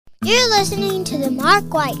You're listening to The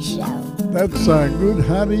Mark White Show. That's good.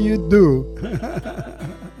 How do you do?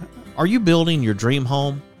 Are you building your dream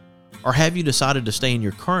home? Or have you decided to stay in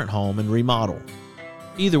your current home and remodel?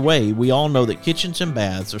 Either way, we all know that kitchens and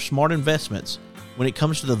baths are smart investments when it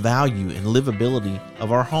comes to the value and livability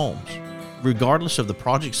of our homes. Regardless of the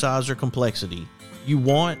project size or complexity, you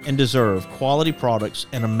want and deserve quality products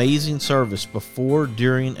and amazing service before,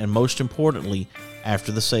 during, and most importantly,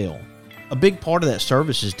 after the sale. A big part of that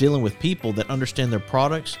service is dealing with people that understand their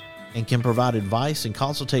products and can provide advice and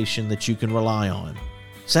consultation that you can rely on.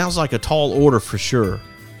 Sounds like a tall order for sure.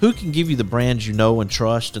 Who can give you the brands you know and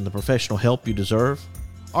trust and the professional help you deserve?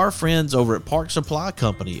 Our friends over at Park Supply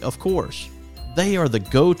Company, of course. They are the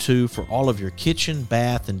go-to for all of your kitchen,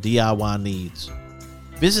 bath, and DIY needs.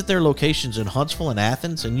 Visit their locations in Huntsville and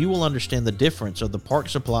Athens and you will understand the difference of the Park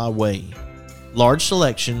Supply way. Large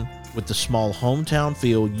selection with the small hometown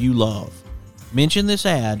feel you love. Mention this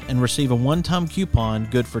ad and receive a one-time coupon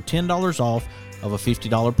good for $10 off of a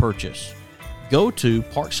 $50 purchase. Go to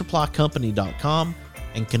parksupplycompany.com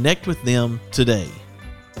and connect with them today.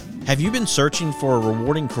 Have you been searching for a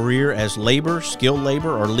rewarding career as labor, skilled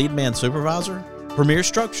labor, or lead man supervisor? Premier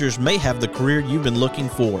Structures may have the career you've been looking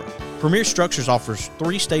for. Premier Structures offers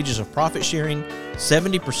 3 stages of profit sharing,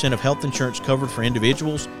 70% of health insurance covered for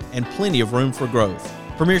individuals, and plenty of room for growth.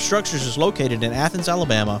 Premier Structures is located in Athens,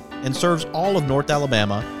 Alabama, and serves all of North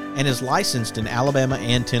Alabama and is licensed in Alabama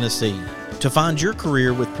and Tennessee. To find your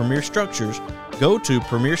career with Premier Structures, go to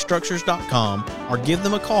premierstructures.com or give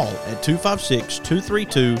them a call at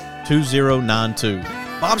 256-232-2092.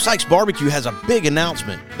 Bob Sykes Barbecue has a big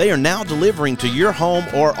announcement. They are now delivering to your home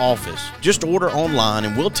or office. Just order online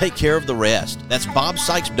and we'll take care of the rest. That's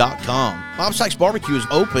bobsykes.com. Bob Sykes Barbecue is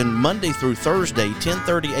open Monday through Thursday,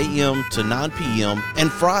 10:30 a.m. to 9 p.m.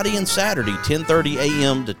 and Friday and Saturday, 10:30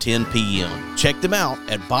 a.m. to 10 p.m. Check them out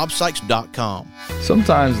at bobsykes.com.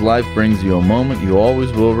 Sometimes life brings you a moment you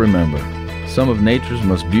always will remember. Some of nature's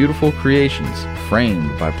most beautiful creations,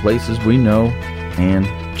 framed by places we know and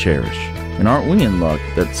cherish. And aren't we in luck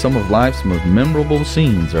that some of life's most memorable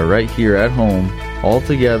scenes are right here at home, all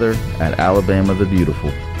together at Alabama the Beautiful,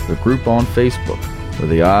 the group on Facebook, where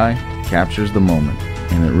the eye captures the moment,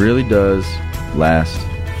 and it really does last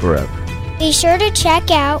forever. Be sure to check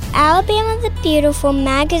out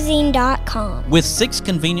alabamathebeautifulmagazine.com. With 6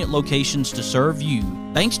 convenient locations to serve you,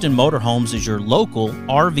 Bankston Motorhomes is your local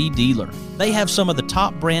RV dealer. They have some of the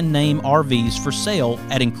top brand name RVs for sale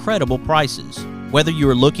at incredible prices. Whether you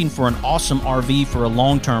are looking for an awesome RV for a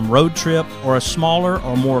long-term road trip or a smaller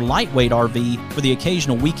or more lightweight RV for the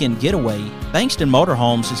occasional weekend getaway, Bankston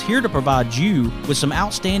Motorhomes is here to provide you with some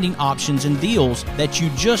outstanding options and deals that you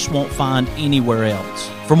just won't find anywhere else.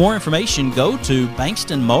 For more information, go to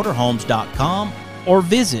bankstonmotorhomes.com or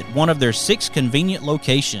visit one of their 6 convenient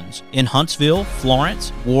locations in Huntsville,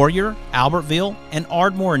 Florence, Warrior, Albertville, and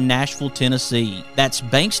Ardmore, Nashville, Tennessee. That's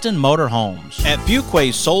Bankston Motorhomes. At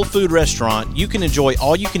Fuquay's Soul Food Restaurant, you can enjoy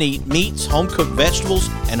all-you-can-eat meats, home-cooked vegetables,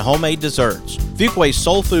 and homemade desserts. Fuquay's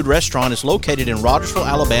Soul Food Restaurant is located in Rogersville,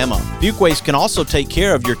 Alabama. Fuquay's can also take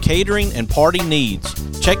care of your catering and party needs.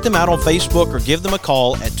 Check them out on Facebook or give them a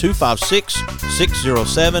call at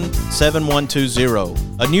 256-607-7120.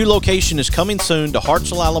 A new location is coming soon to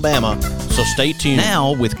Hartselle, Alabama, so stay tuned.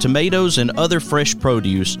 Now, with tomatoes and other fresh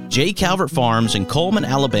produce, J. Calvert Farms in Coleman,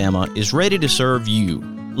 Alabama is ready to serve you.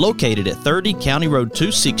 Located at 30 County Road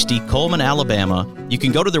 260, Coleman, Alabama, you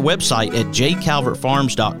can go to their website at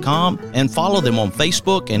jcalvertfarms.com and follow them on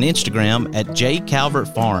Facebook and Instagram at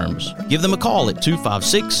jcalvertfarms. Give them a call at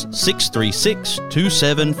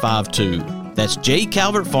 256-636-2752. That's J.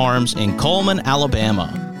 Calvert Farms in Coleman,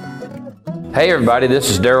 Alabama. Hey everybody, this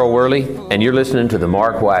is Daryl Worley, and you're listening to The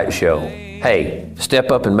Mark White Show. Hey,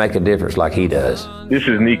 step up and make a difference like he does. This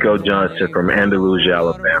is Nico Johnson from Andalusia,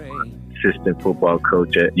 Alabama, assistant football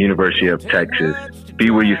coach at University of Texas. Be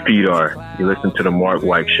where your feet are. You listen to The Mark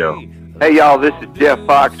White Show. Hey y'all, this is Jeff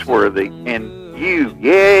Foxworthy, and you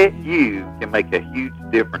can make a huge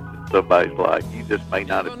difference in somebody's life. You just may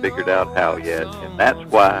not have figured out how yet, and that's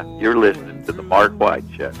why you're listening to The Mark White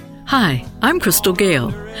Show. Hi, I'm Crystal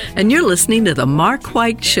Gale, and you're listening to The Mark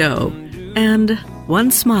White Show. And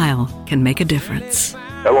one smile can make a difference.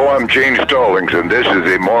 Hello, I'm Gene Stallings, and this is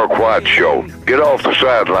The Mark White Show. Get off the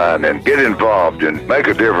sideline and get involved and make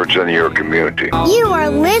a difference in your community. You are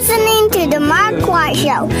listening to The Mark White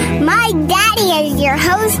Show. My daddy is your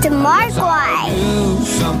host, Mark White.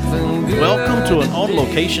 Welcome to an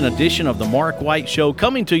on-location edition of The Mark White Show,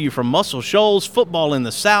 coming to you from Muscle Shoals, football in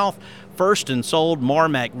the South, First and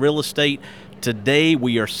Sold-MarMac Real Estate, Today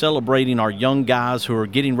we are celebrating our young guys who are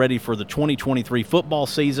getting ready for the 2023 football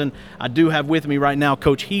season. I do have with me right now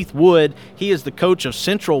Coach Heath Wood. He is the coach of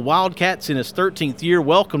Central Wildcats in his 13th year.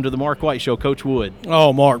 Welcome to the Mark White Show, Coach Wood.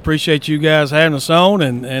 Oh, Mark, appreciate you guys having us on,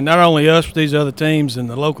 and not only us, but these other teams in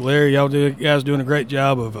the local area. Y'all guys doing a great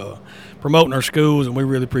job of promoting our schools, and we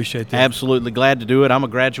really appreciate that. Absolutely glad to do it. I'm a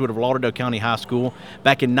graduate of Lauderdale County High School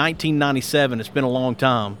back in 1997. It's been a long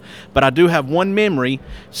time. But I do have one memory.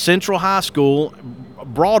 Central High School,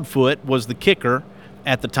 Broadfoot was the kicker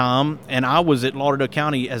at the time, and I was at Lauderdale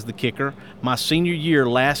County as the kicker. My senior year,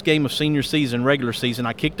 last game of senior season, regular season,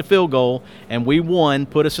 I kicked a field goal, and we won,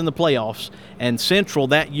 put us in the playoffs. And Central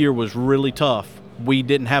that year was really tough. We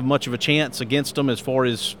didn't have much of a chance against them as far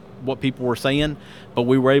as what people were saying, but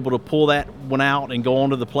we were able to pull that one out and go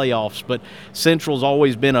on to the playoffs. But Central's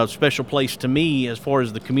always been a special place to me as far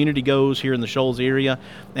as the community goes here in the Shoals area,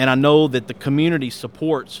 and I know that the community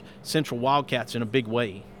supports Central Wildcats in a big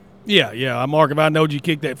way. Yeah. Mark, if I knowed you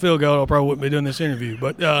kicked that field goal, I probably wouldn't be doing this interview.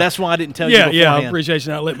 But that's why I didn't tell you beforehand. Yeah, I appreciate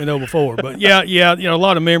you not letting me know before. But, yeah, a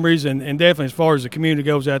lot of memories, and definitely as far as the community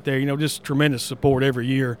goes out there, just tremendous support every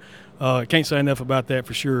year. Can't say enough about that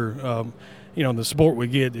for sure. The support we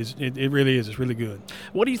get, it really is. It's really good.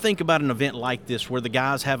 What do you think about an event like this where the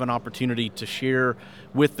guys have an opportunity to share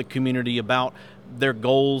with the community about their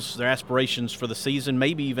goals, their aspirations for the season,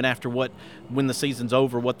 maybe even when the season's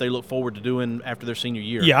over, what they look forward to doing after their senior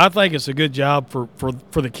year? Yeah, I think it's a good job for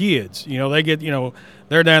the kids. They get,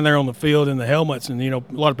 they're down there on the field in the helmets, and, a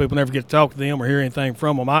lot of people never get to talk to them or hear anything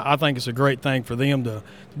from them. I think it's a great thing for them to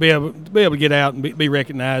be able to get out and be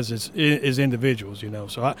recognized as individuals,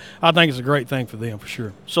 So I think it's a great thing for them for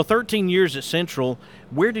sure. So 13 years at Central,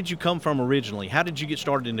 where did you come from originally? How did you get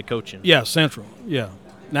started into coaching? Yeah, Central,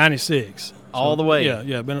 96. All the way.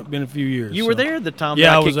 Yeah, been a few years. You were there at the time. Yeah,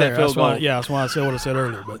 that I was kicked there. That field goal. That's why I said what I said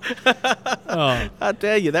earlier. But I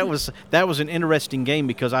tell you, that was an interesting game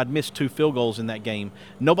because I'd missed 2 field goals in that game.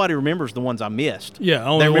 Nobody remembers the ones I missed. Yeah,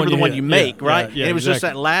 only they remember the one hit. you make, right? Yeah, and it was exactly. just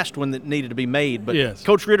that last one that needed to be made. But yes.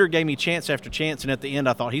 Coach Ritter gave me chance after chance, and at the end,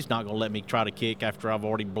 I thought he's not going to let me try to kick after I've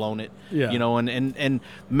already blown it. Yeah. And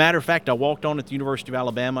matter of fact, I walked on at the University of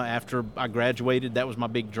Alabama after I graduated. That was my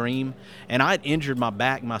big dream, and I had injured my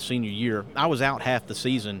back my senior year. I was out half the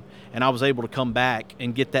season, and I was able to come back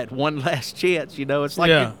and get that one last chance. It's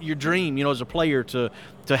like your dream, as a player to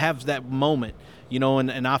have that moment,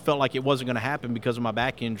 and I felt like it wasn't going to happen because of my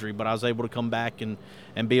back injury, but I was able to come back and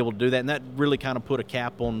be able to do that, and that really kind of put a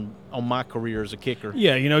cap on my career as a kicker.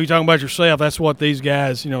 Yeah, you're talking about yourself. That's what these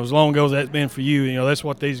guys, as long ago as that's been for you, that's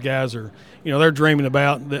what these guys are, they're dreaming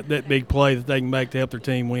about, that big play that they can make to help their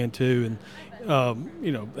team win too, and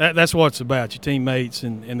that's what it's about, your teammates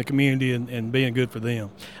and the community and being good for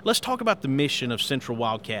them. Let's talk about the mission of Central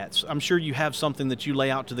Wildcats. I'm sure you have something that you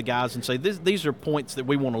lay out to the guys and say, these are points that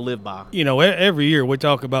we want to live by. Every year we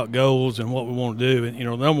talk about goals and what we want to do. And,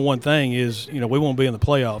 the number one thing is, we want to be in the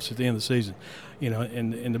playoffs at the end of the season.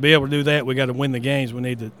 And to be able to do that, we got to win the games we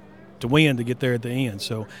need to win to get there at the end.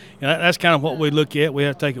 So that's kind of what we look at. We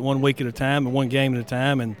have to take it one week at a time and one game at a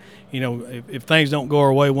time. And, if things don't go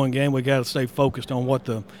our way one game, we got to stay focused on what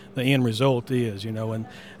the end result is, and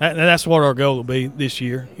that's what our goal will be this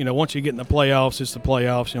year. Once you get in the playoffs, it's the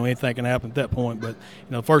playoffs. Anything can happen at that point. But,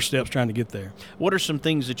 the first step's trying to get there. What are some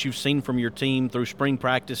things that you've seen from your team through spring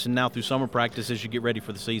practice and now through summer practice as you get ready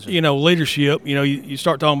for the season? Leadership. You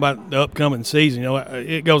start talking about the upcoming season.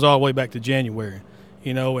 It goes all the way back to January.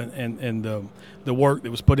 And the work that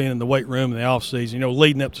was put in the weight room in the off season,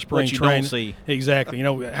 leading up to spring training. Don't see. Exactly.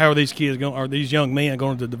 How are these kids going? Are these young men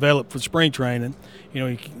going to develop for spring training?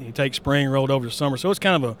 You take spring rolled over to summer, so it's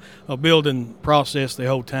kind of a building process the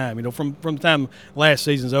whole time. From the time last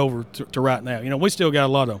season's over to right now. We still got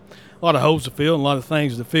a lot of holes to fill and a lot of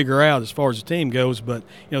things to figure out as far as the team goes. But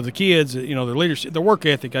the kids, their leadership, their work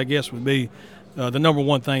ethic, I guess, would be the number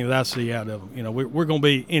one thing that I see out of them. We're going to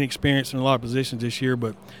be inexperienced in a lot of positions this year,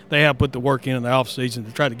 but they have put the work in the offseason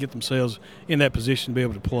to try to get themselves in that position to be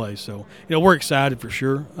able to play. So, we're excited for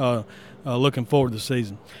sure, looking forward to the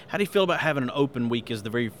season. How do you feel about having an open week as the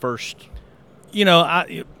very first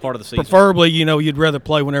part of the season? Preferably, you'd rather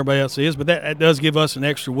play when everybody else is, but that does give us an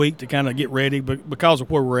extra week to kind of get ready because of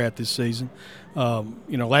where we're at this season.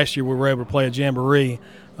 Last year we were able to play a jamboree,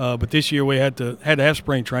 but this year we had to have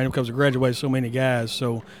spring training because we graduated so many guys.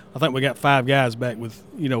 So I think we got 5 guys back with,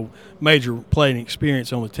 major playing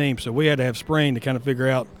experience on the team. So we had to have spring to kind of figure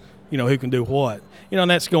out, who can do what. And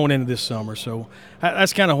that's going into this summer. So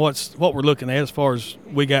that's kind of what we're looking at as far as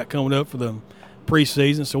we got coming up for the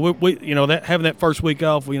preseason. So we that having that first week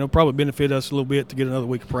off, probably benefit us a little bit to get another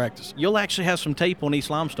week of practice. You'll actually have some tape on East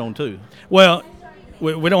Limestone too. Well,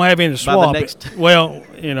 We don't have any to By the swap. next- Well,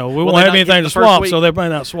 we Will won't they have not get anything the to first swap, week? so they may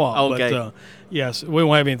not swap. Okay. But, yes, we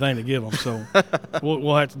won't have anything to give them. So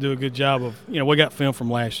we'll have to do a good job of, we got film from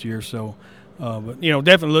last year. So, but,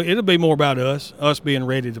 definitely it'll be more about us being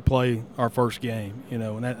ready to play our first game,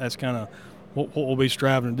 and that's kind of what we'll be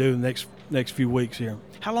striving to do the next few weeks here.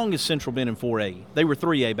 How long has Central been in 4A? They were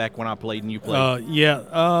 3A back when I played and you played.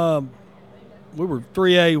 We were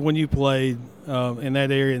 3A when you played in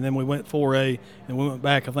that area, and then we went 4A, and we went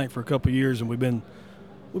back, I think, for a couple of years, and we've been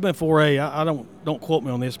 4A. I don't quote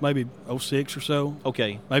me on this. Maybe 06 or so.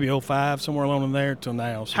 Okay. Maybe 05, somewhere along in there till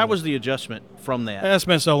now. So. How was the adjustment from that? That's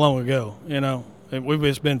been so long ago. We've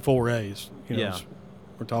just been 4As.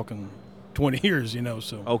 We're talking 20 years.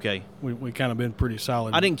 So okay, we kind of been pretty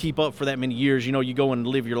solid. I didn't keep up for that many years. You go and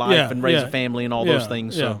live your life and raise a family and all those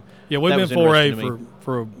things. So we've been 4A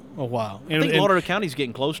for a while. I think Lauderdale County's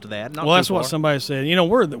getting close to that. Not that's too far. what somebody said.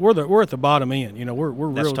 We're at the bottom end. We're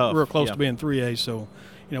real close yeah. to being 3A. So,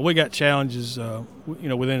 we got challenges,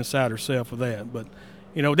 within inside ourselves with that. But,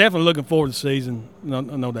 definitely looking forward to the season,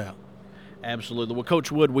 no doubt. Absolutely. Well,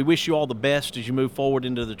 Coach Wood, we wish you all the best as you move forward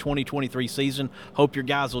into the 2023 season. Hope your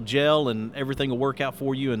guys will gel and everything will work out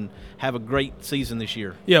for you and have a great season this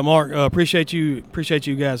year. Yeah, Mark, appreciate you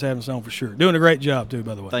guys having us on for sure. Doing a great job, too,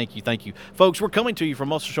 by the way. Thank you. Folks, we're coming to you from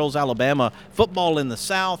Muscle Shoals, Alabama. Football in the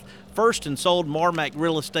South. First and Sold-MarMac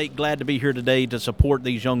Real Estate. Glad to be here today to support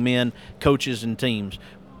these young men, coaches, and teams.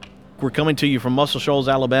 We're coming to you from Muscle Shoals,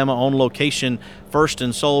 Alabama, on location. First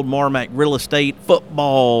and Sold-MarMac Real Estate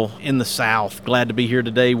Football in the South. Glad to be here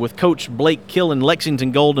today with Coach Blake Killen,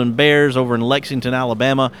 Lexington Golden Bears over in Lexington,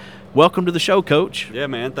 Alabama. Welcome to the show, Coach. Yeah,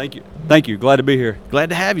 man. Thank you. Glad to be here. Glad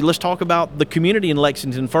to have you. Let's talk about the community in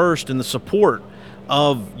Lexington first and the support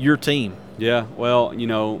of your team. Yeah, well,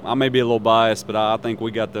 I may be a little biased, but I think we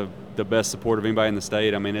got the best support of anybody in the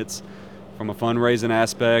state. I mean, it's from a fundraising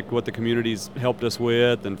aspect, what the community's helped us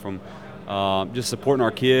with, and from just supporting our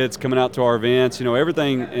kids, coming out to our events.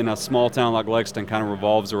 Everything in a small town like Lexington kind of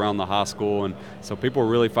revolves around the high school, and so people are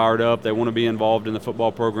really fired up. They want to be involved in the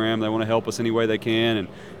football program. They want to help us any way they can,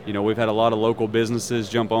 and we've had a lot of local businesses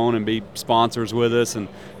jump on and be sponsors with us and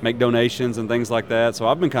make donations and things like that. So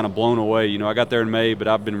I've been kind of blown away. I got there in May, but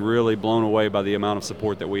I've been really blown away by the amount of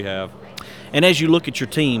support that we have. And as you look at your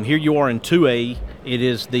team, here you are in 2A. It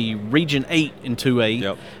is the Region 8 in 2A.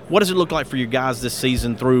 Yep. What does it look like for you guys this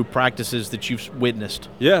season through practices that you've witnessed?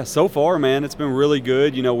 Yeah, so far, man, it's been really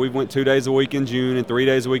good. We've went 2 days a week in June and 3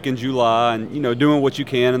 days a week in July, and, doing what you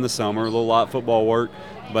can in the summer, a little light football work.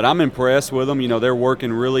 But I'm impressed with them. They're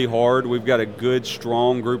working really hard. We've got a good,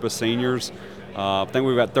 strong group of seniors. I think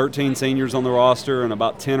we've got 13 seniors on the roster, and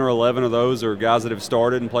about 10 or 11 of those are guys that have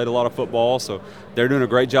started and played a lot of football. So they're doing a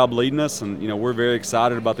great job leading us, and we're very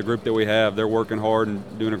excited about the group that we have. They're working hard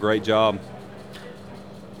and doing a great job.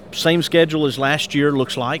 Same schedule as last year,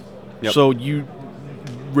 looks like. Yep. So you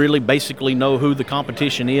really basically know who the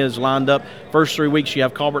competition is lined up. First 3 weeks you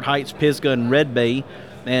have Colbert Heights, Pisgah, and Red Bay,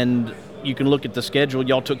 and you can look at the schedule.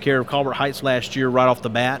 Y'all took care of Colbert Heights last year right off the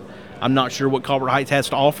bat. I'm not sure what Colbert Heights has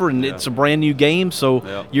to offer, and it's a brand new game,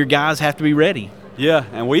 so your guys have to be ready. Yeah,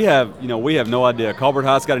 and we have no idea. Colbert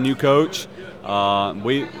Heights got a new coach.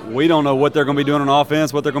 We don't know what they're going to be doing on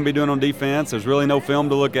offense, what they're going to be doing on defense. There's really no film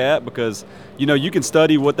to look at because, you can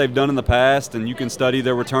study what they've done in the past and you can study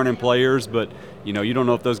their returning players, but, you don't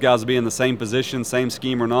know if those guys will be in the same position, same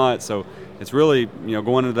scheme or not. So it's really,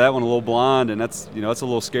 going into that one a little blind, and that's, that's a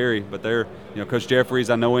little scary. But they're, Coach Jeffries,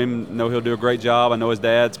 I know him, know he'll do a great job. I know his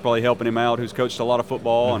dad's probably helping him out, who's coached a lot of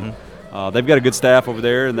football. Mm-hmm. And they've got a good staff over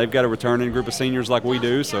there, and they've got a returning group of seniors like we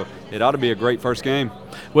do, so it ought to be a great first game.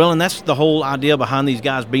 Well, and that's the whole idea behind these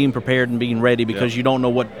guys being prepared and being ready because you don't know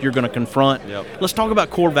what you're going to confront. Yep. Let's talk about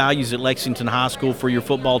core values at Lexington High School for your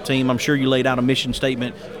football team. I'm sure you laid out a mission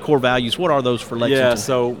statement, core values. What are those for Lexington? Yeah,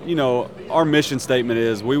 so, our mission statement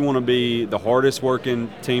is we want to be the hardest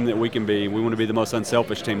working team that we can be. We want to be the most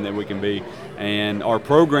unselfish team that we can be. And our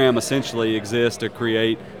program essentially exists to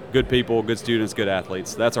create good people, good students, good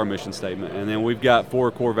athletes. That's our mission statement. And then we've got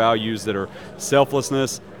 4 core values that are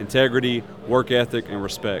selflessness, integrity, work ethic, and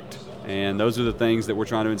respect. And those are the things that we're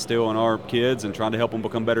trying to instill in our kids and trying to help them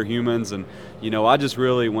become better humans. And, I just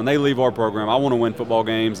really, when they leave our program, I want to win football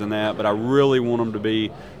games and that, but I really want them to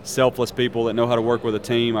be selfless people that know how to work with a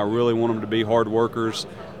team. I really want them to be hard workers.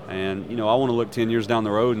 And, I want to look 10 years down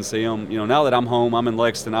the road and see them. Now that I'm home, I'm in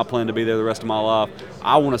Lexington, I plan to be there the rest of my life.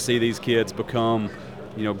 I want to see these kids become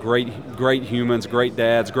great humans, great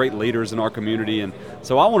dads, great leaders in our community. And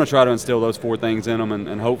so I want to try to instill those 4 things in them,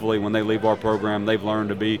 and hopefully when they leave our program, they've learned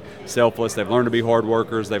to be selfless, they've learned to be hard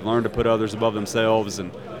workers, they've learned to put others above themselves.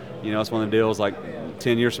 And, that's one of the deals, like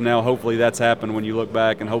 10 years from now, hopefully that's happened when you look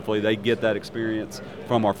back, and hopefully they get that experience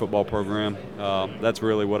from our football program. That's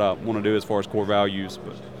really what I want to do as far as core values.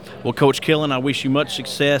 Well, Coach Killen, I wish you much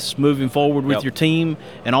success moving forward with your team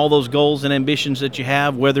and all those goals and ambitions that you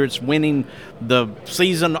have, whether it's winning the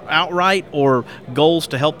season outright or goals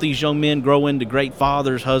to help these young men grow into great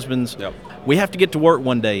fathers, husbands. We have to get to work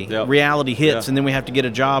one day. Reality hits, and then we have to get a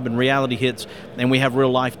job, and reality hits, and we have real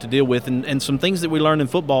life to deal with. And some things that we learn in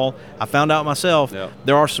football, I found out myself,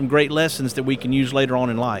 there are some great lessons that we can use later on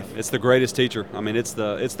in life. It's the greatest teacher. I mean, it's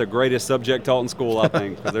the greatest subject taught in school, I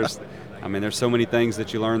think, because there's so many things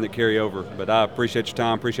that you learn that carry over. But I appreciate your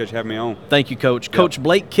time. Appreciate you having me on. Thank you, Coach. Coach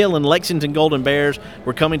Blake Killen, Lexington Golden Bears.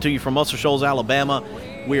 We're coming to you from Muscle Shoals, Alabama.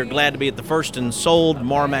 We are glad to be at the first and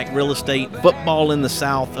Sold-MarMac Real Estate Football in the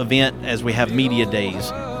South event as we have media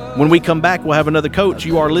days. When we come back, we'll have another coach.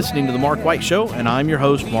 You are listening to The Mark White Show, and I'm your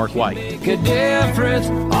host, Mark White. Make a difference.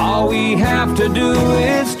 All we have to do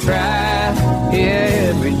is try.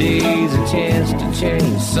 Every day's a chance to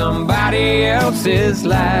change somebody else's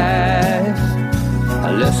life.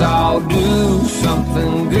 Let's all do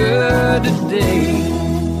something good today.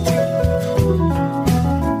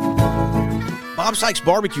 Bob Sykes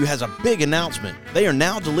Barbecue has a big announcement. They are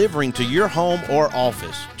now delivering to your home or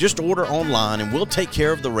office. Just order online and we'll take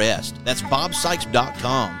care of the rest. That's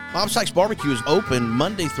bobsykes.com. Bob Sykes Barbecue is open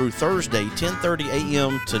Monday through Thursday, 10:30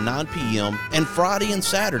 a.m. to 9 p.m., and Friday and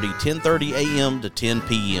Saturday, 10:30 a.m. to 10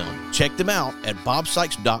 p.m. Check them out at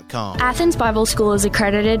bobsykes.com. Athens Bible School is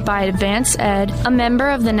accredited by Advanced Ed, a member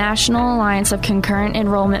of the National Alliance of Concurrent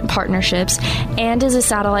Enrollment Partnerships, and is a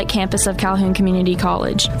satellite campus of Calhoun Community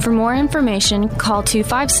College. For more information, call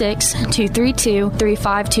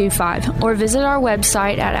 256-232-3525 or visit our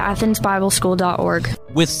website at athensbibleschool.org.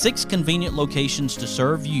 With 6 convenient locations to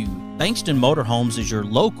serve you, Bankston Motorhomes is your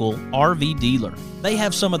local RV dealer. They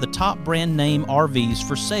have some of the top brand name RVs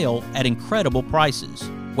for sale at incredible prices.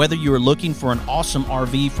 Whether you are looking for an awesome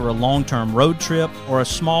RV for a long-term road trip or a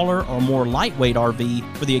smaller or more lightweight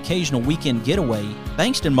RV for the occasional weekend getaway,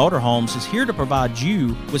 Bankston Motorhomes is here to provide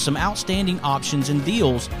you with some outstanding options and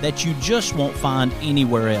deals that you just won't find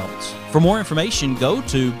anywhere else. For more information, go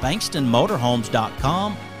to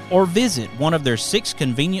bankstonmotorhomes.com or visit one of their 6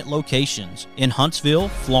 convenient locations in Huntsville,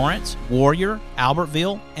 Florence, Warrior,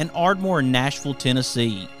 Albertville, and Ardmore, Nashville,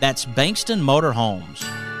 Tennessee. That's Bankston Motorhomes.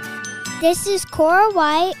 This is Cora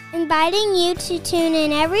White, inviting you to tune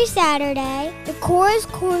in every Saturday to Cora's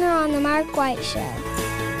Corner on The Mark White Show.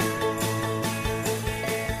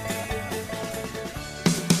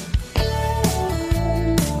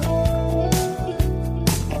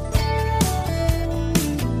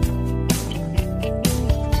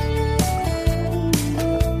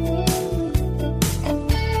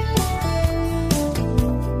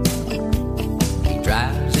 He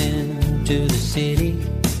drives into the city,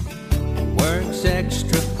 works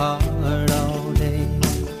extra hard all day.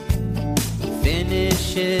 He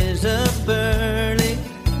finishes up early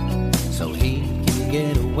so he can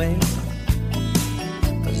get away.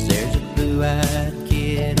 'Cause there's a blue-eyed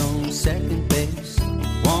kid on second base,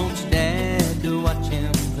 wants Dad to watch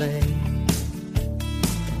him play.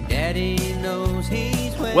 Daddy knows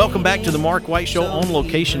he's waiting. Welcome back to the Mark White Show, on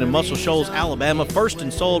location in Muscle Shoals, Alabama. First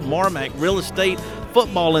and Sold-MarMac Real Estate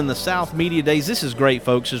Football in the South Media Days. This is great,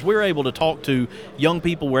 folks, as we're able to talk to young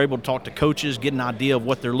people, we're able to talk to coaches, get an idea of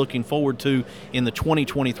what they're looking forward to in the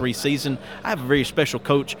 2023 season. I have a very special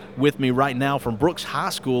coach with me right now from Brooks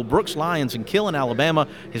High School, Brooks Lions in Killen, Alabama.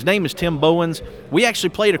 His name is Tim Bowens. We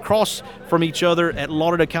actually played across from each other at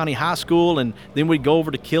Lauderdale County High School, and then we'd go over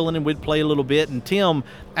to Killen and we'd play a little bit. And Tim,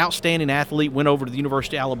 outstanding athlete, went over to the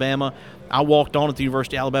University of Alabama. I walked on at the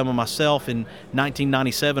University of Alabama myself in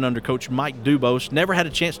 1997 under Coach Mike Dubose. Never had a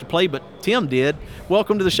chance to play, but Tim did.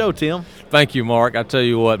 Welcome to the show, Tim. Thank you, Mark. I tell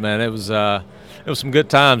you what, man, it was some good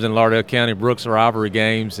times in Lauderdale County, Brooks rivalry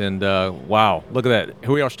games, and wow, look at that.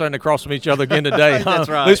 We are standing across from each other again today. That's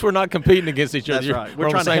right. At least we're not competing against each other. That's right. We're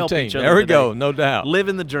We're on trying the to same help team. each other There we today. go, no doubt.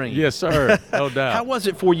 Living the dream. Yes, sir, no doubt. How was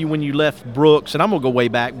it for you when you left Brooks? And I'm going to go way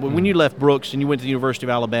back. When you left Brooks and you went to the University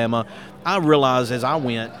of Alabama, I realized as I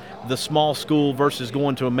went, the small school versus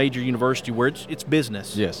going to a major university where it's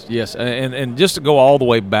business. Yes, and just to go all the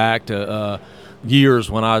way back to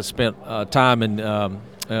years when I spent time in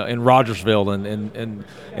Rogersville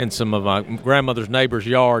and some of my grandmother's neighbor's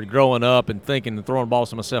yard growing up and thinking and throwing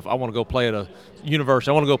balls to myself, I want to go play at a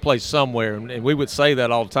university. I want to go play somewhere. And we would say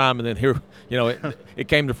that all the time. And then here, it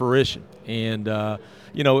came to fruition. And,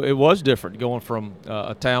 it was different going from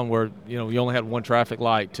a town where, you only had one traffic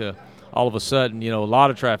light to all of a sudden, a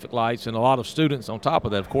lot of traffic lights and a lot of students on top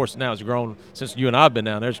of that. Of course, now it's grown since you and I have been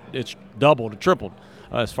down there. It's doubled or tripled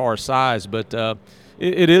as far as size, but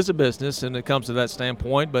it is a business, and it comes to that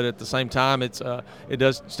standpoint. But at the same time, it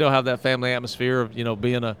does still have that family atmosphere of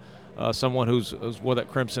being someone who's wore that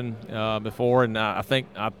crimson before, and I think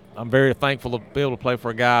I'm very thankful to be able to play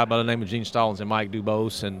for a guy by the name of Gene Stallings and Mike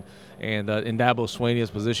Dubose and Dabo Sweeney as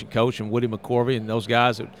position coach, and Woody McCorvey, and those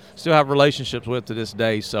guys that still have relationships with to this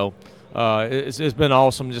day. So it's been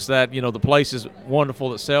awesome. Just that the place is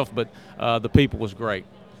wonderful itself, but the people was great.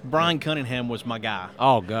 Brian Cunningham was my guy.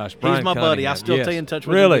 Oh, gosh. Brian He's my buddy. I still stay in touch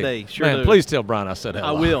with him today. Sure Man, do. please tell Brian I said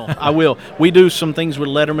hello. I will. We do some things with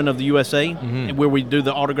Letterman of the USA where we do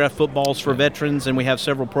the autographed footballs for veterans, and we have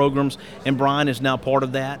several programs, and Brian is now part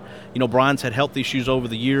of that. Brian's had health issues over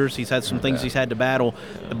the years. He's had some things he's had to battle.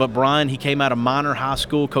 But Brian, he came out of Minor High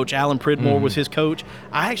School. Coach Alan Pridmore was his coach.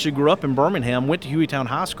 I actually grew up in Birmingham, went to Hueytown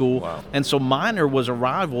High School, and so Minor was a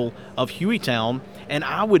rival of Hueytown. And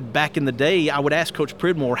back in the day, I would ask Coach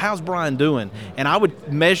Pridmore, how's Brian doing? And I would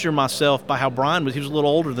measure myself by how Brian was. He was a little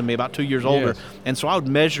older than me, about 2 years older. And so I would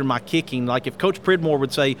measure my kicking. Like if Coach Pridmore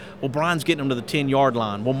would say, well, Brian's getting him to the 10-yard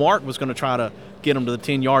line. Well, Mark was going to try to get him to the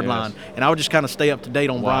 10-yard line. And I would just kind of stay up to date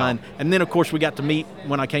on Brian. And then, of course, we got to meet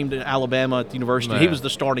when I came to Alabama at the university. Man. He was the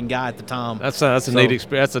starting guy at the time. That's a neat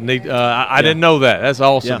experience. That's a neat I didn't know that. That's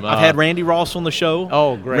awesome. Yeah. I've had Randy Ross on the show.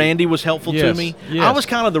 Oh, great. Randy was helpful to me. Yes. I was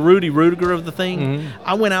kind of the Rudy Rudiger of the thing.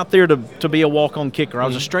 I went out there to be a walk-on kicker. I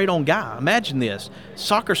was a straight-on guy. Imagine this.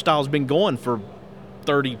 Soccer style's been going for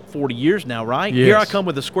 30, 40 years now, right? Yes. Here I come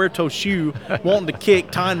with a square-toe shoe, wanting to kick,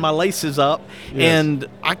 tying my laces up, and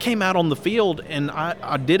I came out on the field, and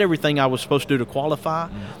I did everything I was supposed to do to qualify.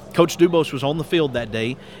 Coach Dubose was on the field that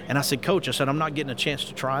day, and I said, Coach, I'm not getting a chance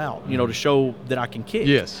to try out, to show that I can kick.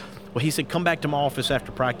 Yes. Well, he said, come back to my office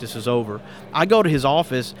after practice is over. I go to his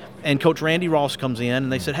office, and Coach Randy Ross comes in,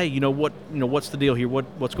 and they said, hey, what's the deal here?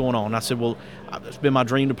 What's going on? And I said, well, it's been my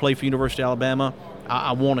dream to play for University of Alabama.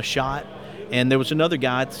 I want a shot. And there was another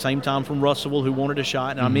guy at the same time from Russellville who wanted a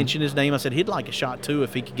shot, and I mentioned his name. I said he'd like a shot too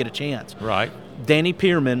if he could get a chance. Right. Danny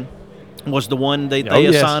Pearman was the one they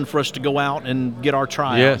assigned for us to go out and get our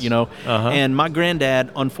tryout, And my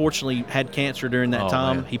granddad, unfortunately, had cancer during that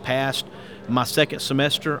time. Man. He passed my second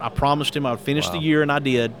semester. I promised him I would finish the year, and I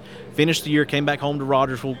did. Finished the year, came back home to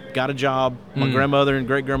Rogersville, got a job. My grandmother and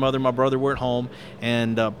great-grandmother and my brother were at home,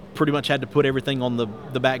 and pretty much had to put everything on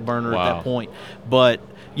the back burner at that point. But,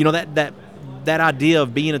 that idea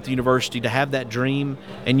of being at the university, to have that dream,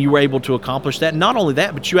 and you were able to accomplish that. Not only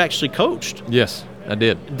that, but you actually coached. Yes, I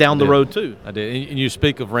did. Down the road, too. I did. And you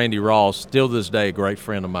speak of Randy Ross, still to this day a great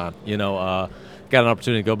friend of mine. Got an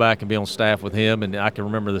opportunity to go back and be on staff with him, and I can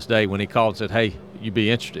remember this day when he called and said, hey, you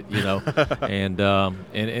be interested, and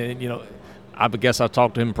I guess I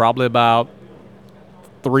talked to him probably about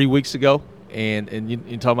 3 weeks ago, and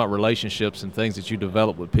you talk about relationships and things that you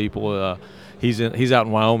develop with people. He's out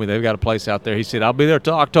in Wyoming. They've got a place out there. He said, I'll be there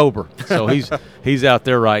till October. So he's out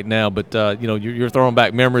there right now. But, you're throwing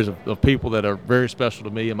back memories of people that are very special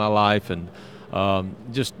to me in my life. And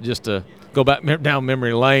just to go back down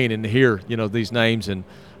memory lane and hear, these names and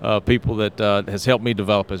people that has helped me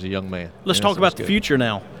develop as a young man. Let's talk about the future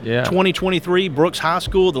now. Yeah. 2023, Brooks High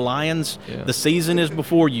School, the Lions, the season is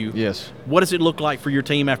before you. Yes. What does it look like for your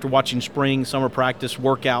team after watching spring, summer practice,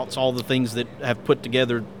 workouts, all the things that have put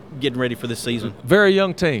together getting ready for this season? Very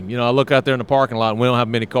young team. I look out there in the parking lot, and we don't have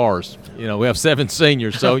many cars. We have 7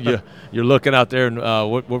 seniors, so you're looking out there, and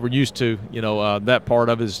what we're used to, that part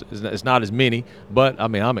of it is not as many. But,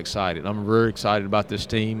 I'm excited. I'm very excited about this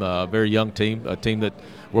team, a very young team, a team that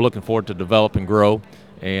we're looking forward to develop and grow.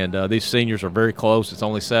 And these seniors are very close. It's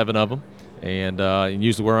only 7 of them, and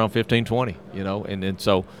usually we're around 15, 20, and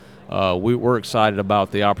so we're excited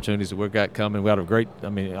about the opportunities that we've got coming. We got a great –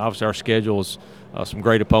 obviously our schedule is some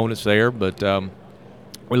great opponents there, but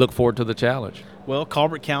we look forward to the challenge. Well,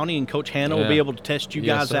 Colbert County and Coach Hanna will be able to test you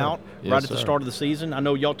guys out right at the start of the season. I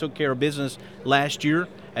know y'all took care of business last year.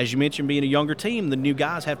 As you mentioned, being a younger team, the new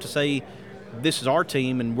guys have to say, this is our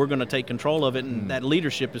team, and we're going to take control of it, and that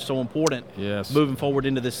leadership is so important moving forward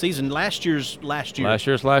into this season. Last year's last year.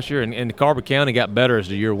 Last year, and Colbert County got better as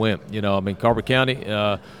the year went. Colbert County,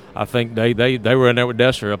 I think they were in there with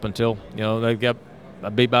Dester up until, they got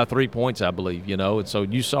beat by 3 points, I believe, and so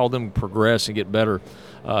you saw them progress and get better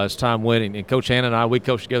as time went. And Coach Hanna and I, we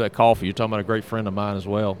coached together at Coffee. You're talking about a great friend of mine as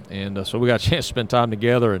well. And so we got a chance to spend time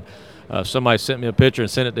together, and somebody sent me a picture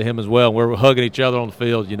and sent it to him as well. And we were hugging each other on the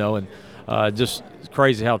field, and just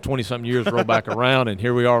crazy how 20-something years roll back around, and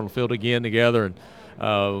here we are on the field again together.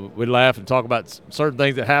 And we laugh and talk about certain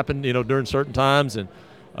things that happened, during certain times. And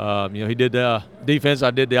He did the defense,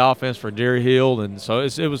 I did the offense for Jerry Hill, and so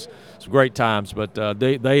it was some great times. But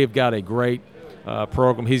they have got a great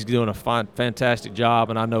program. He's doing a fantastic job,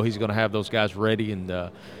 and I know he's going to have those guys ready,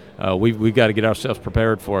 and we've got to get ourselves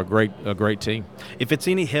prepared for a great team. If it's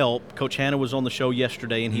any help, Coach Hanna was on the show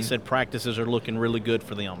yesterday, and he said practices are looking really good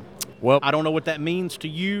for them. Well, I don't know what that means to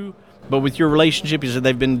you, but with your relationship, you said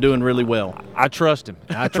they've been doing really well. I trust him,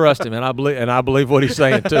 and I believe what he's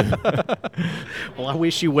saying too. Well, I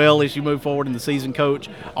wish you well as you move forward in the season, Coach.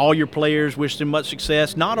 All your players, wish them much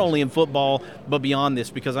success, not only in football but beyond this,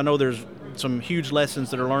 because I know there's some huge lessons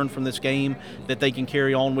that are learned from this game that they can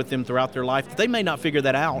carry on with them throughout their life. They may not figure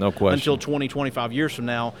that out until 20, 25 years from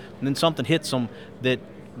now, and then something hits them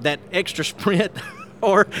that extra sprint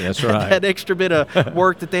or that extra bit of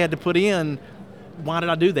work that they had to put in. Why did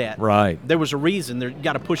I do that? Right. There was a reason. You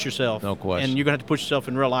got to push yourself. No question. And you're going to have to push yourself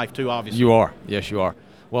in real life too, obviously. You are. Yes, you are.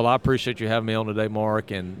 Well, I appreciate you having me on today,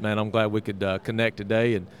 Mark, and, man, I'm glad we could connect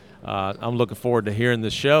today, and I'm looking forward to hearing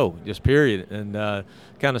this show, just period, and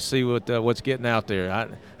kind of see what's getting out there.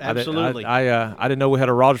 Absolutely. I didn't know we had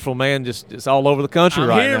a Rogersville man just all over the country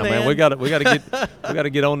right now, man. We got to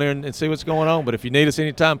get on there and see what's going on. But if you need us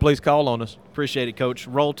anytime, please call on us. Appreciate it, Coach.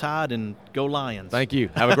 Roll Tide and go Lions. Thank you.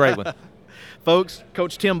 Have a great one. Folks,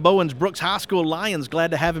 Coach Tim Bowens, Brooks High School Lions,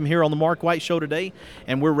 glad to have him here on the Mark White Show today.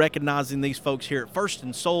 And we're recognizing these folks here at First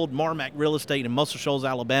and Sold-MarMac Real Estate in Muscle Shoals,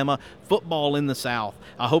 Alabama, football in the South.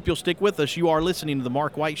 I hope you'll stick with us. You are listening to the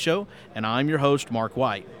Mark White Show, and I'm your host, Mark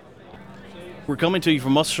White. We're coming to you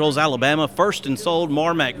from Muscle Shoals, Alabama, First and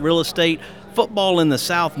Sold-MarMac Real Estate, football in the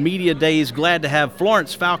South Media Days. Glad to have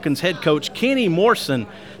Florence Falcons head coach Kenny Morson,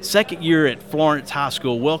 second year at Florence High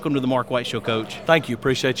School. Welcome to the Mark White Show, Coach. Thank you.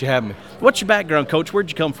 Appreciate you having me. What's your background, Coach?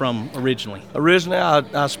 Where'd you come from originally? Originally,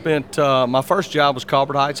 I spent my first job was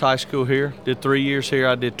Colbert Heights High School here. Did 3 years here.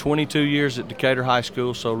 I did 22 years at Decatur High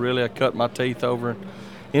School, so really I cut my teeth over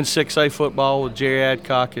in 6A football with Jerry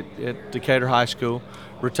Adcock at Decatur High School.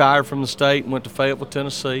 Retired from the state and went to Fayetteville,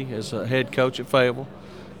 Tennessee as a head coach at Fayetteville.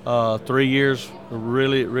 3 years,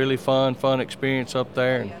 really fun experience up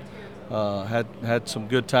there, and had some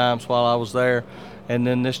good times while I was there. And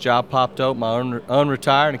then this job popped up. I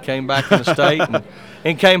unretired and came back in the state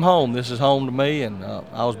and came home. This is home to me, and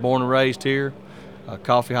I was born and raised here.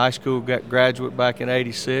 Coffee High School graduate back in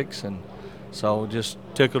 '86, and so just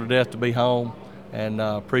tickled to death to be home. And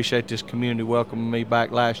appreciate this community welcoming me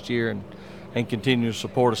back last year and continue to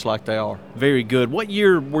support us like they are. Very good. What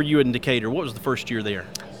year were you in Decatur? What was the first year there?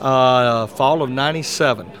 Fall of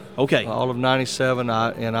 '97. Okay. Fall of '97,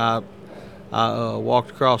 I walked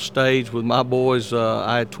across stage with my boys.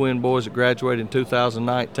 I had twin boys that graduated in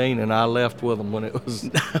 2019, and I left with them when it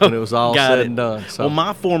was all said and done. So. Well,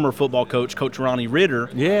 my former football coach, Coach Ronnie Ritter,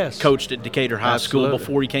 coached at Decatur High School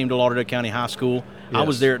before he came to Lauderdale County High School. Yes. I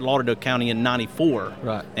was there at Lauderdale County in '94,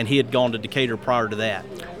 right, and he had gone to Decatur prior to that.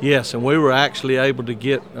 Yes, and we were actually able to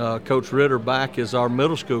get Coach Ritter back as our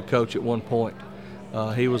middle school coach at one point.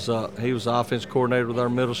 He was the offense coordinator with our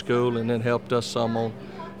middle school, and then helped us some on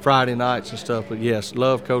Friday nights and stuff. But yes,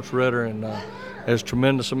 love Coach Ritter, and there's a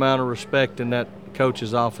tremendous amount of respect in that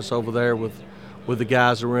coach's office over there with the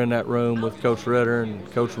guys that were in that room with Coach Ritter and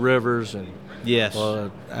Coach Rivers and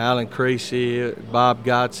Alan Creasy, Bob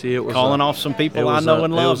Gotze. It was calling off some people I know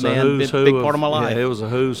and love, man. Big part of my life. Yeah, it was a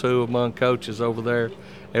who's who among coaches over there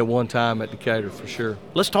at one time at Decatur for sure.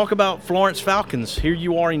 Let's talk about Florence Falcons. Here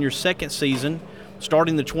you are in your second season,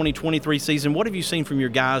 starting the 2023 season. What have you seen from your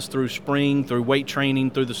guys through spring, through weight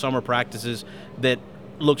training, through the summer practices that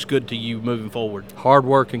looks good to you moving forward? Hard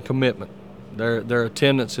work and commitment. Their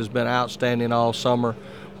attendance has been outstanding all summer.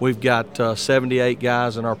 We've got 78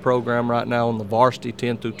 guys in our program right now on the varsity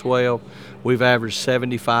 10 through 12. We've averaged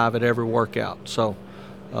 75 at every workout. So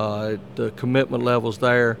the commitment level's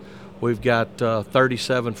there. We've got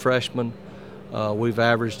 37 freshmen. We've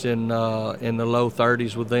averaged in the low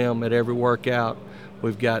 30s with them at every workout.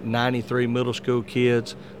 We've got 93 middle school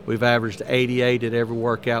kids. We've averaged 88 at every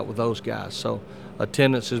workout with those guys. So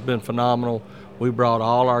attendance has been phenomenal. We brought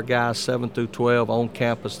all our guys 7 through 12 on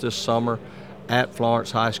campus this summer at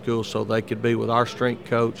Florence High School so they could be with our strength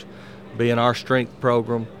coach, be in our strength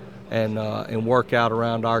program, and work out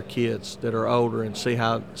around our kids that are older and see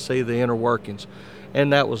the inner workings.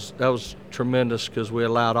 And that was tremendous because we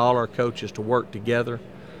allowed all our coaches to work together.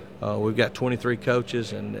 We've got 23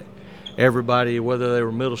 coaches, and everybody, whether they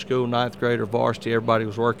were middle school, ninth grade, or varsity, everybody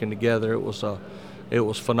was working together. It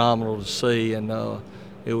was phenomenal to see, and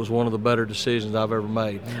it was one of the better decisions I've ever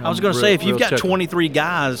made. I was going to say, if you've got 23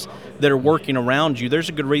 guys that are working around you, there's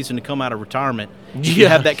a good reason to come out of retirement. You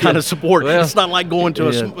have that kind of support. Well, it's not like going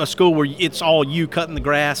to a school where it's all you cutting the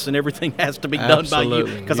grass and everything has to be done by you.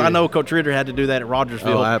 Because I know Coach Ritter had to do that at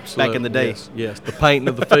Rogersville back in the day. Yes, the painting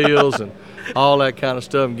of the fields and all that kind of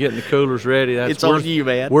stuff and getting the coolers ready. It's on you,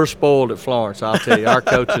 man. We're spoiled at Florence, I'll tell you. Our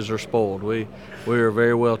coaches are spoiled. We are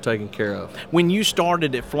very well taken care of. When you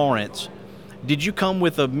started at Florence, did you come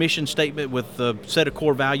with a mission statement with a set of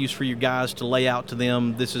core values for your guys to lay out to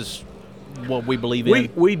them? This is what we believe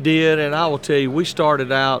in. We did, and I will tell you, we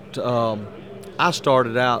started out. I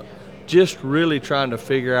started out just really trying to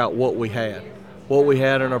figure out what we had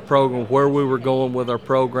in our program, where we were going with our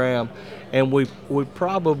program, and we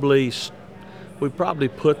probably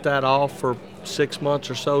put that off for 6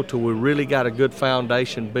 months or so till we really got a good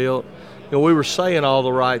foundation built. You know, we were saying all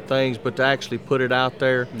the right things, but to actually put it out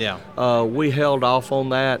there, we held off on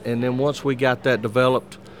that. And then once we got that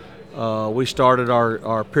developed, we started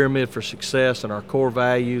our Pyramid for Success and our core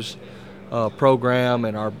values program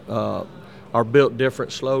and our Built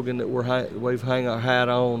Different slogan that we've hung our hat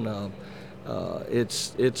on.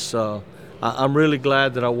 I'm really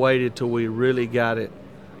glad that I waited till we really got it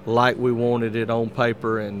like we wanted it on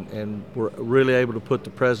paper and were really able to put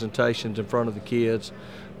the presentations in front of the kids.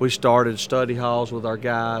 We started study halls with our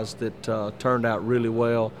guys that turned out really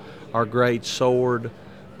well. Our grades soared,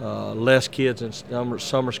 less kids in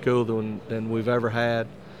summer school than we've ever had.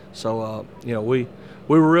 So, we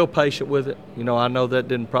were real patient with it. I know that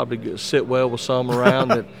didn't probably sit well with some around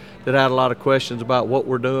that had a lot of questions about what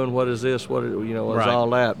we're doing, what is this, what is all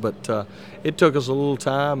that. But it took us a little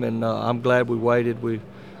time, and I'm glad we waited.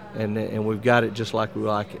 And we've got it just like we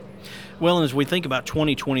like it. Well, and as we think about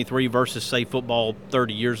 2023 versus, say, football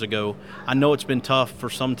 30 years ago, I know it's been tough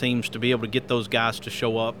for some teams to be able to get those guys to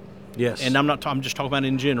show up. Yes. And I'm just talking about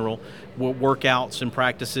in general, workouts and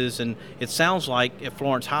practices. And it sounds like at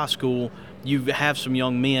Florence High School, you have some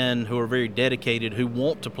young men who are very dedicated, who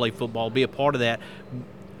want to play football, be a part of that,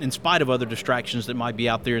 in spite of other distractions that might be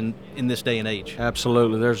out there in this day and age.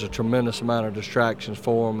 Absolutely. There's a tremendous amount of distractions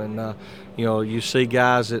for them. And, you see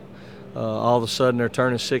guys that all of a sudden they're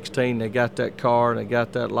turning 16, they got that car and they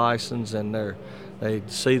got that license, and they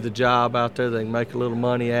see the job out there they can make a little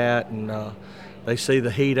money at, and they see the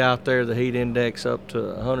heat out there, the heat index up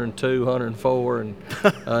to 102, 104, and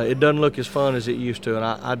it doesn't look as fun as it used to.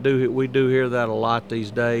 And we do hear that a lot these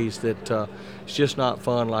days, that it's just not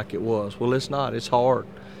fun like it was. Well, it's not. It's hard.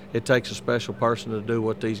 It takes a special person to do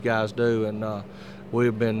what these guys do, and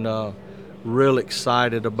we've been real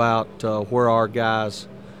excited about where our guys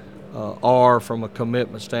are from a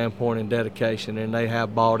commitment standpoint and dedication, and they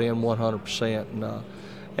have bought in 100%.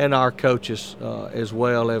 And our coaches as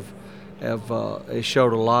well have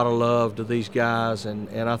showed a lot of love to these guys, and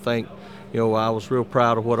I think, I was real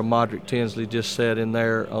proud of what Modric Tinsley just said in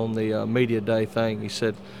there on the media day thing. He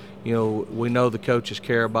said, we know the coaches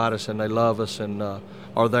care about us and they love us and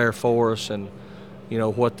are there for us, and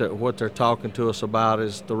what they're talking to us about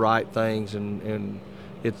is the right things, and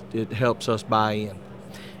it helps us buy in.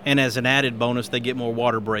 And as an added bonus, they get more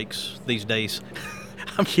water breaks these days.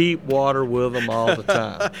 Keep water with them all the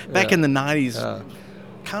time. Back in the 90s,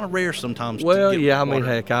 kind of rare sometimes. Well, to get I water. mean,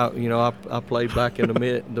 heck, I played back in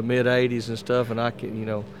the mid 80s and stuff, and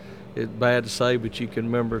it's bad to say, but you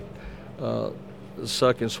can remember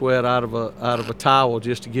sucking sweat out of a towel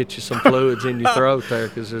just to get you some fluids in your throat there,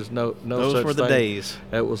 because there's no Those such were the thing. days.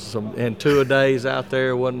 That was and 2 a days out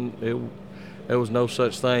there there was no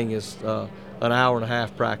such thing as an hour and a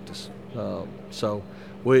half practice. So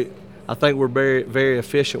I think we're very, very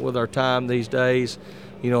efficient with our time these days.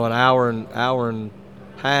 An hour and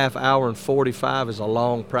half, hour and 45 is a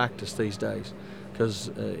long practice these days,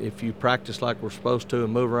 because if you practice like we're supposed to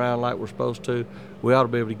and move around like we're supposed to, we ought to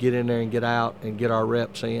be able to get in there and get out and get our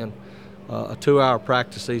reps in. A 2-hour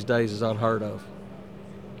practice these days is unheard of.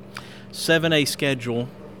 7A schedule.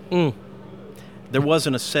 There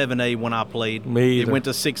wasn't a 7A when I played. Me either. It went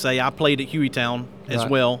to 6A. I played at Hueytown as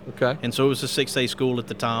well. Okay. And so it was a 6A school at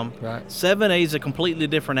the time. Right. 7A is a completely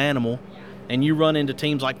different animal, and you run into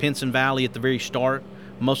teams like Pinson Valley at the very start,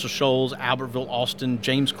 Muscle Shoals, Albertville, Austin,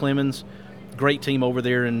 James Clemens, great team over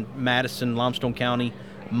there in Madison, Limestone County,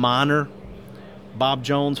 Minor, Bob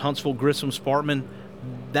Jones, Huntsville, Grissom, Sparkman.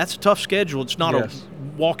 That's a tough schedule. It's not a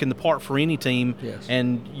walk in the park for any team,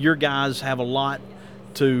 and your guys have a lot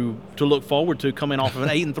to look forward to coming off of an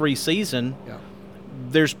 8-3 season.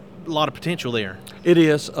 There's a lot of potential there. It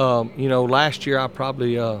is. Last year I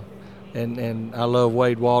probably And I love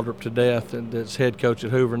Wade Waldrop to death, and that's head coach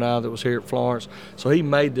at Hoover now, that was here at Florence. So he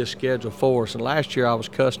made this schedule for us. And last year I was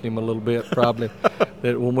cussing him a little bit probably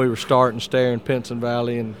that when we were starting Stair and Pinson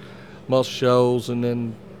Valley and Muscle Shoals, and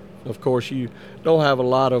then of course you don't have a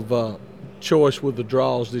lot of choice with the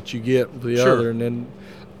draws that you get with the Sure. other. And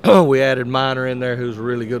then we added Minor in there, who's a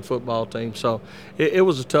really good football team. So it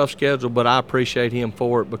was a tough schedule, but I appreciate him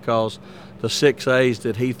for it, because the 6A's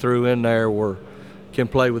that he threw in there can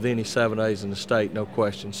play with any 7A's in the state, no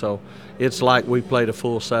question. So it's like we played a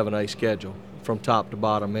full 7A schedule from top to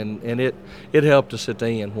bottom, and it helped us at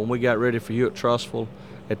the end. When we got ready for Hewitt Trustful,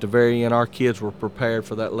 at the very end, our kids were prepared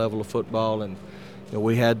for that level of football, and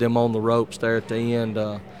we had them on the ropes there at the end.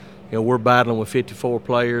 We're battling with 54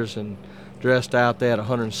 players, and dressed out there at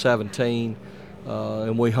 117,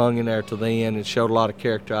 and we hung in there to the end and showed a lot of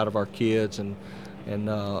character out of our kids. And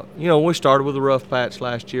we started with a rough patch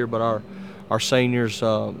last year, but our seniors,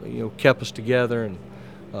 kept us together, and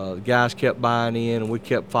the guys kept buying in, and we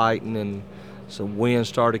kept fighting, and some wins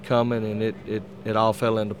started coming, and it all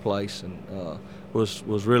fell into place, and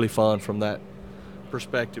was really fun from that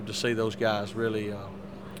perspective to see those guys really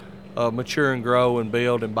mature and grow and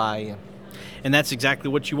build and buy in. And that's exactly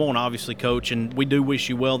what you want, obviously, Coach. And we do wish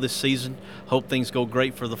you well this season. Hope things go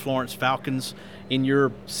great for the Florence Falcons in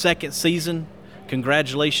your second season.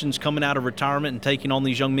 Congratulations coming out of retirement and taking on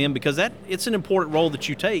these young men, because it's an important role that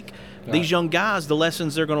you take. Right. These young guys, the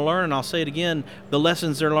lessons they're going to learn, and I'll say it again, the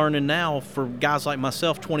lessons they're learning now for guys like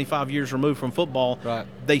myself, 25 years removed from football, right,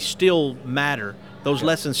 they still matter. Those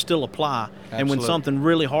lessons still apply. Absolutely. And when something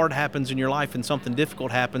really hard happens in your life and something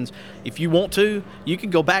difficult happens, if you want to, you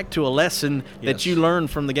can go back to a lesson that you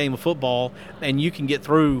learned from the game of football, and you can get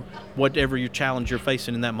through whatever your challenge you're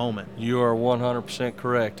facing in that moment. You are 100%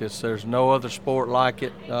 correct. There's no other sport like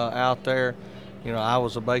it out there. I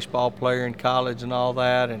was a baseball player in college and all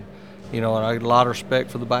that, and and I get a lot of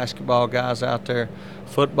respect for the basketball guys out there.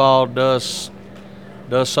 Football does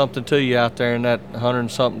something to you out there in that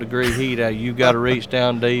 100-something degree heat. You've got to reach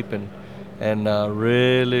down deep and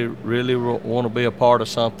really, really want to be a part of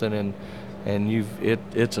something. And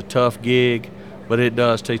it's a tough gig, but it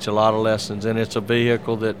does teach a lot of lessons. And it's a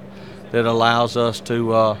vehicle that allows us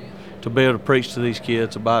to be able to preach to these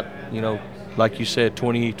kids about, like you said,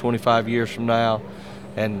 20, 25 years from now.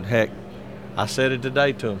 And heck, I said it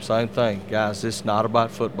today to them, same thing. Guys, it's not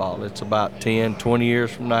about football. It's about 10, 20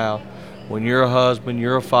 years from now. When you're a husband,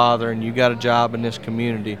 you're a father, and you got a job in this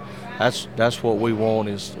community, that's what we want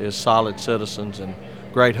is solid citizens and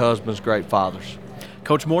great husbands, great fathers.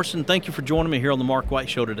 Coach Morson, thank you for joining me here on the Mark White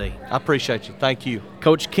Show today. I appreciate you. Thank you.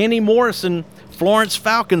 Coach Kenny Morrison, Florence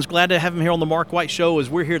Falcons, glad to have him here on the Mark White Show as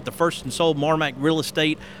we're here at the First and Sold-MarMac Real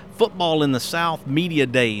Estate Football in the South Media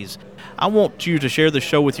Days. I want you to share the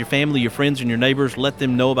show with your family, your friends, and your neighbors. Let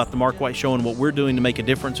them know about the Mark White Show and what we're doing to make a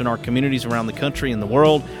difference in our communities around the country and the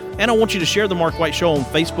world. And I want you to share the Mark White Show on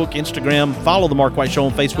Facebook, Instagram, follow the Mark White Show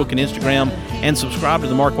on Facebook and Instagram, and subscribe to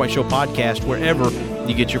the Mark White Show podcast wherever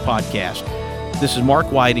you get your podcast. This is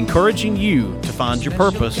Mark White encouraging you to find your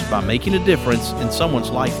purpose by making a difference in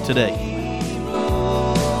someone's life today.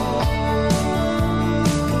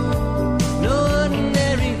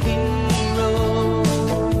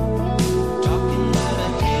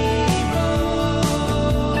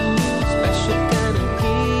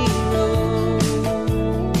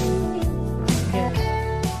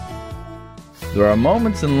 There are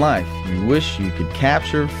moments in life you wish you could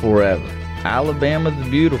capture forever. Alabama the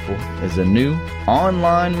Beautiful is a new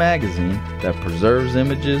online magazine that preserves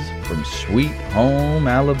images from sweet home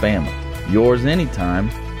Alabama. Yours anytime,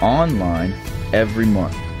 online, every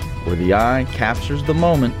month, where the eye captures the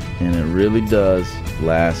moment and it really does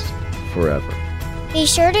last forever. Be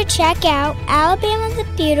sure to check out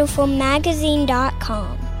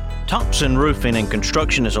alabamathebeautifulmagazine.com. Thompson Roofing and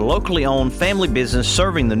Construction is a locally owned family business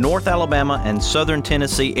serving the North Alabama and Southern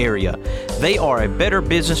Tennessee area. They are a Better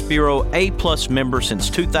Business Bureau A+ member since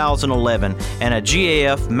 2011 and a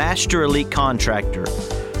GAF Master Elite Contractor.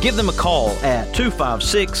 Give them a call at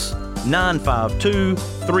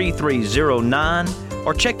 256-952-3309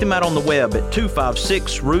 or check them out on the web at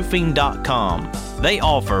 256roofing.com. They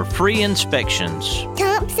offer free inspections.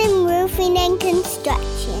 Thompson Roofing and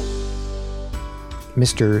Construction.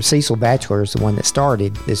 Mr. Cecil Batchelor is the one that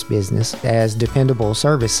started this business as Dependable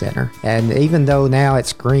Service Center. And even though now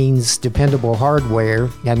it's Green's Dependable Hardware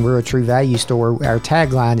and we're a True Value store, our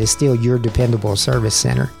tagline is still Your Dependable Service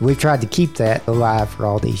Center. We've tried to keep that alive for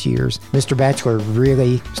all these years. Mr. Batchelor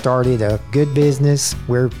really started a good business.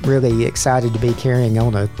 We're really excited to be carrying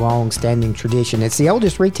on a long-standing tradition. It's the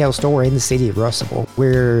oldest retail store in the city of Russellville.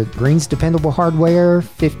 We're Green's Dependable Hardware,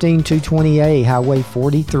 15228 Highway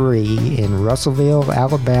 43 in Russellville,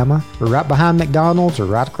 Alabama. We're right behind McDonald's or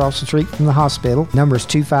right across the street from the hospital. Number is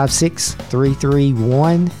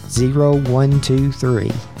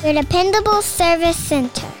 256-331-0123. Your Dependable Service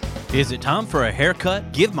Center. Is it time for a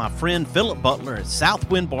haircut? Give my friend Philip Butler at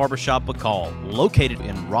Southwind Barbershop a call, located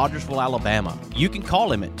in Rogersville, Alabama. You can call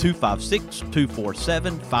him at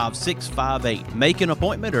 256-247-5658. Make an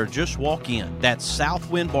appointment or just walk in. That's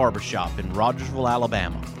Southwind Barbershop in Rogersville,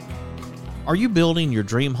 Alabama. Are you building your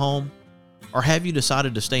dream home? Or have you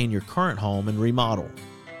decided to stay in your current home and remodel?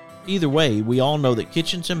 Either way, we all know that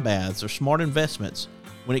kitchens and baths are smart investments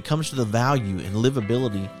when it comes to the value and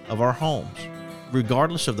livability of our homes.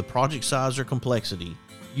 Regardless of the project size or complexity,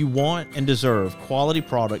 you want and deserve quality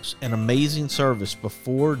products and amazing service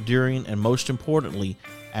before, during, and most importantly,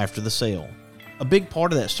 after the sale. A big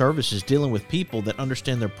part of that service is dealing with people that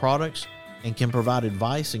understand their products and can provide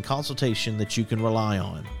advice and consultation that you can rely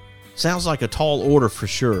on. Sounds like a tall order for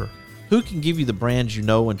sure. Who can give you the brands you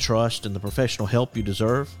know and trust and the professional help you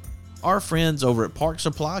deserve? Our friends over at Park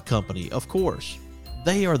Supply Company, of course.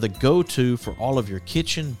 They are the go-to for all of your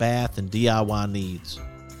kitchen, bath, and DIY needs.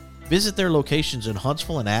 Visit their locations in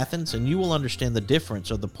Huntsville and Athens and you will understand the difference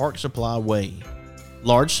of the Park Supply way.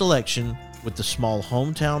 Large selection with the small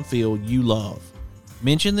hometown feel you love.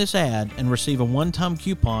 Mention this ad and receive a one-time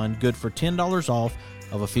coupon good for $10 off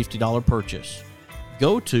of a $50 purchase.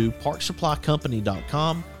 Go to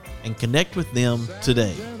parksupplycompany.com and connect with them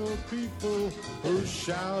today. Who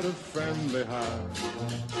shout a friendly hi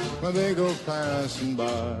when they go passing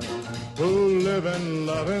by, who live and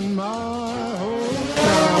love in my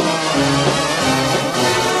hometown.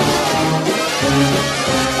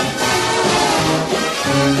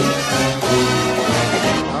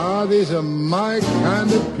 These are my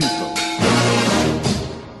kind of people.